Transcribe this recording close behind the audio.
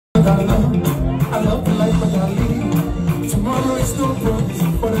I love you like my darling. Tomorrow is no promise,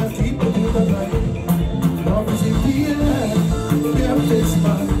 but I keep it in the night. Love is in the air, be a place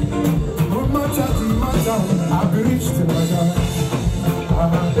man. No matter the matter, I'll be rich till I die.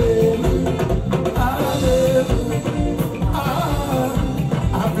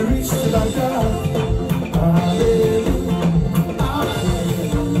 I'll be rich till I die.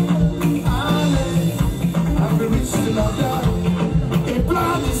 I'll be rich till I die. A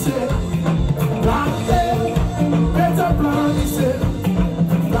plan is it, plan A, better plan is it,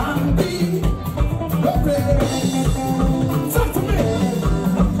 plan B, okay. Talk to me.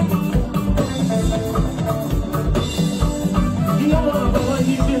 You're the one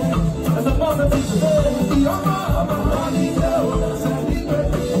you do, and the mother is today. You're the one you do,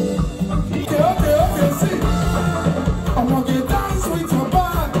 okay, see. I'm gonna get dance with your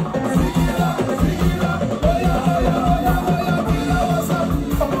bag.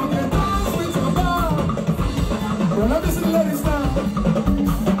 Let me see the ladies now.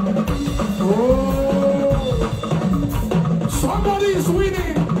 Oh, somebody is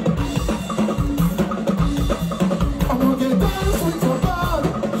winning. I'm gonna get dance with your body.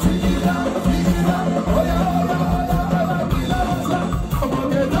 Shake it out, shake it out. Oh yeah, oh yeah, oh yeah. I'm gonna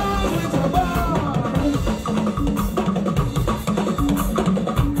get dance with your body.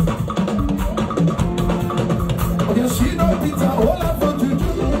 Oh yeah, she know Peter, all I want to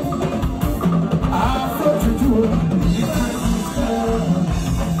do. I want to do.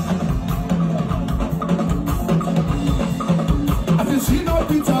 She know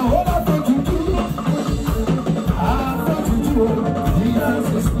Peter, all I want to do. I want to do. He has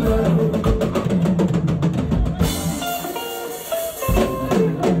his plan.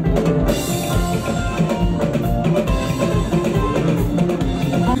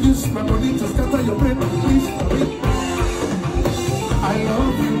 Use my money to scatter your brain, please. I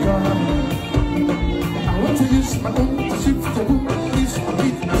love you, God. I want to use my own to shift your book, please.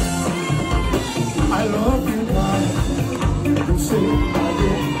 I love you, God. You say,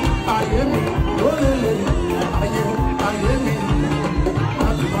 I am,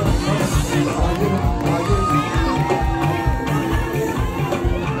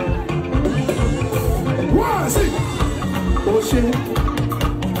 Ocean,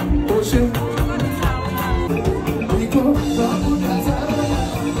 ocean, we go.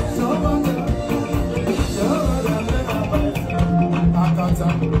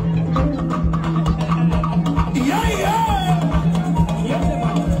 Yeah, yeah.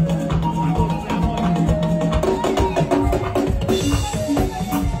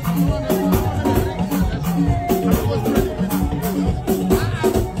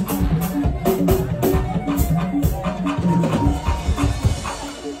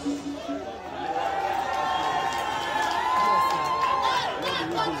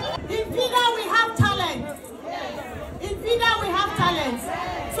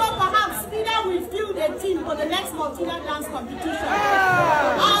 For the next Martina dance competition,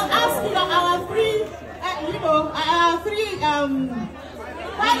 I'll ask you our three,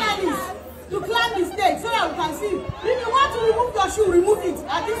 finalists to climb the stage so that we can see. If you want to remove your shoe, remove it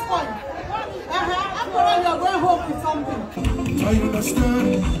at this point. After all, you're going home with something. I understand,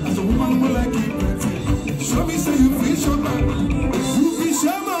 as a woman will like it. Show me say you feel your man. You feel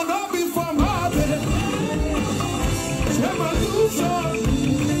your man, not be from my bed. Share my illusion.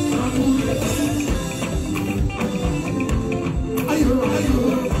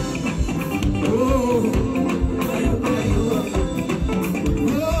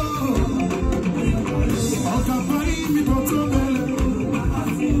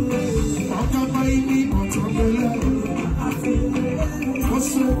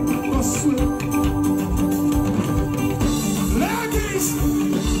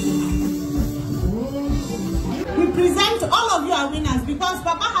 We present all of you are winners because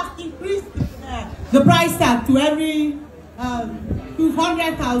Papa has increased the price tag to every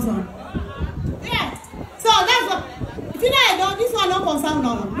 200,000. Yeah. So that's what. This one no concern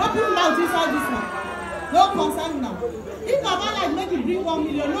now. No people now this one. No concern now. If Papa like make it bring 1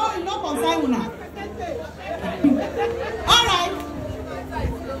 million, no concern now. All right.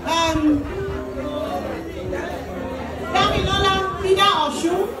 Damilola, Ida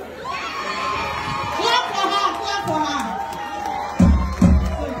Oshu. Clap for her. Clap for her.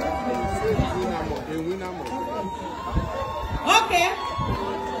 Okay.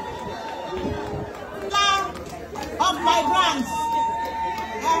 Of my branch.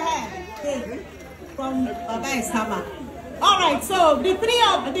 From Baba Esama. Alright, so the three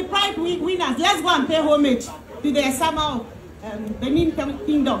of the prize winners, let's go and pay homage to the Esama of Benin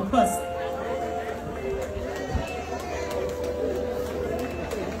Kingdom first.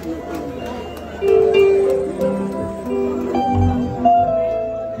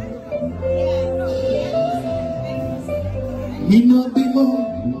 Iná bímọ.